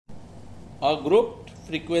A grouped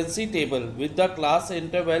frequency table with the class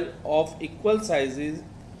interval of equal sizes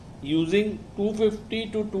using 250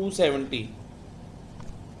 to 270,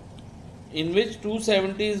 in which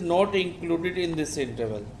 270 is not included in this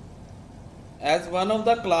interval. As one of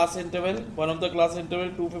the class interval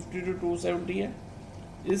 250 to 270 है,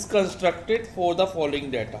 is constructed for the following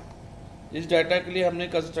data. इस data के लिए हमने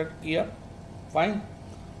construct किया, fine.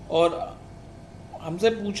 और हमसे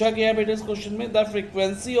पूछा गया बेटा इस क्वेश्चन में the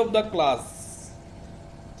frequency of the class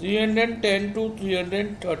 310 to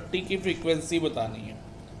 330 की फ्रीक्वेंसी बतानी है.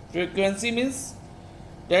 Frequency means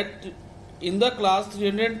that in the class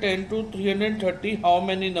 310 to 330 how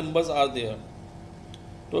many numbers are there.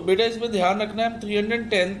 तो बेटा इसमें ध्यान रखना है, हम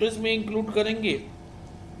 310 तो इसमें इंक्लूड करेंगे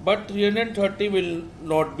but 330 will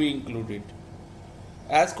not be included.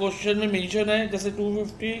 As question में मेंशन है, जैसे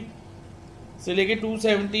 250 से लेके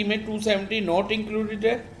 270 में 270 नॉट इंक्लूडेड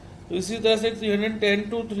है, तो इसी तरह से 310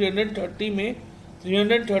 टू 330 में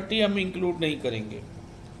 330 हम इंक्लूड नहीं करेंगे.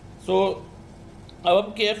 सो अब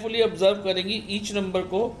हम केयरफुली ऑब्जर्व करेंगे ईच नंबर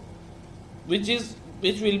को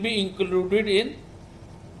which will be included in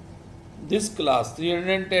this class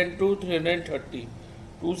 310 to 330.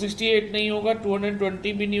 268 नहीं होगा,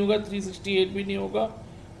 220 भी नहीं होगा, 368 भी नहीं होगा,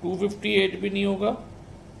 258 भी नहीं होगा,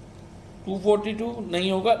 242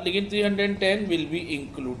 नहीं होगा, लेकिन 310 विल बी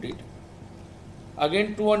इंक्लूडेड.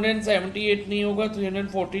 अगेन 278 नहीं होगा,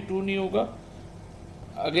 342 नहीं होगा,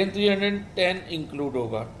 अगेन 310 इंक्लूड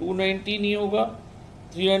होगा. 290 नहीं होगा,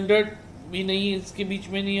 300 भी नहीं, इसके बीच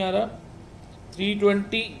में नहीं आ रहा.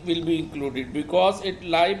 320 will be included because it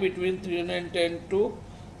lie between 310 to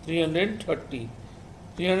 330.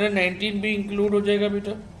 319 भी इंक्लूड हो जाएगा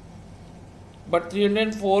बेटा, but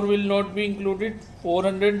 304 will not be included.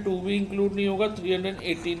 402 भी इंक्लूड नहीं होगा,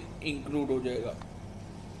 318 इंक्लूड हो जाएगा,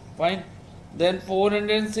 फाइन. देन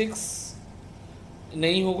 406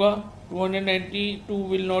 नहीं होगा, 292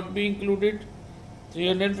 विल नॉट बी इंक्लूडेड.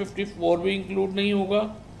 354 भी इंक्लूड नहीं होगा,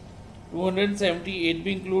 278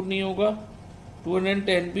 भी इंक्लूड नहीं होगा,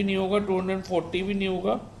 210 भी नहीं होगा, 240 भी नहीं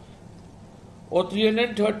होगा, और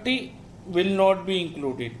 330 will not be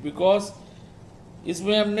included because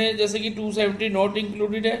इसमें हमने जैसे कि 270 नॉट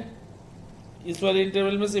इंक्लूडेड है इस वाले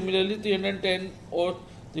इंटरवल में. सिमिलरली 310 और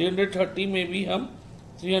 330 में भी हम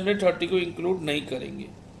 330 को इंक्लूड नहीं करेंगे,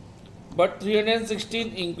 बट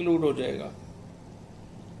 316 इंक्लूड हो जाएगा.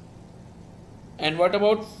 एंड व्हाट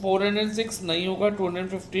अबाउट 406 नहीं होगा,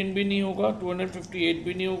 215 भी नहीं होगा, 258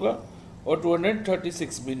 भी नहीं होगा, और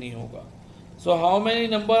 236 भी नहीं होगा. So how many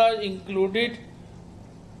number are included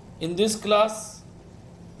in this class?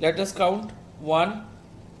 Let us count. 1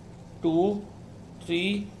 2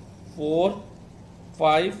 3 4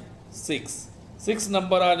 5 6. 6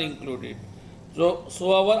 number are included.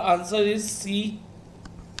 So our answer is C,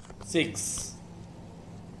 6.